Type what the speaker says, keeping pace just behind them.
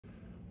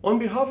On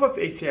behalf of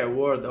ACI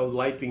World, I would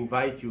like to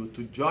invite you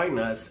to join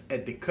us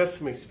at the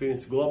Customer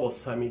Experience Global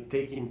Summit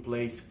taking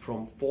place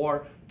from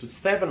 4 to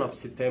 7 of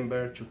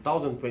September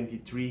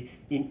 2023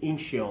 in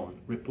Incheon,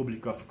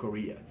 Republic of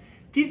Korea.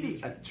 This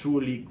is a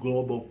truly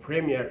global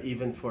premier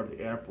event for the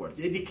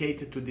airports,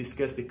 dedicated to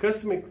discuss the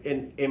customer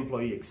and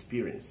employee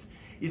experience.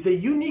 It's a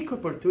unique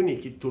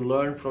opportunity to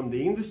learn from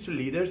the industry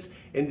leaders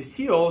and the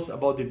CEOs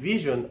about the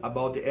vision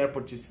about the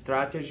airport's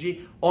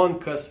strategy on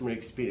customer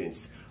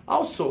experience.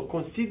 Also,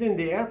 considering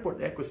the airport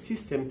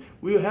ecosystem,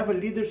 we will have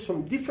leaders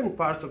from different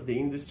parts of the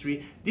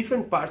industry,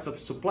 different parts of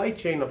supply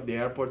chain of the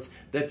airports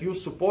that will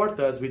support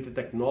us with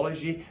the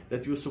technology,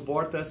 that will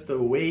support us the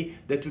way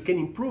that we can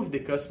improve the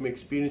customer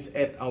experience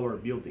at our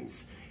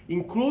buildings.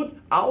 Include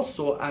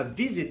also a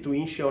visit to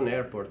Incheon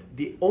Airport,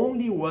 the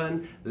only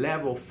one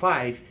level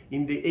 5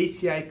 in the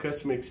ACI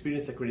Customer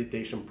Experience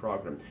Accreditation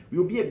Program. It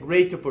will be a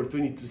great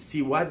opportunity to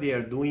see what they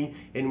are doing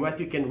and what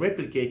you can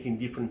replicate in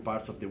different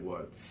parts of the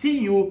world. See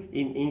you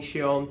in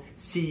Incheon,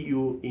 see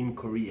you in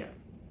Korea.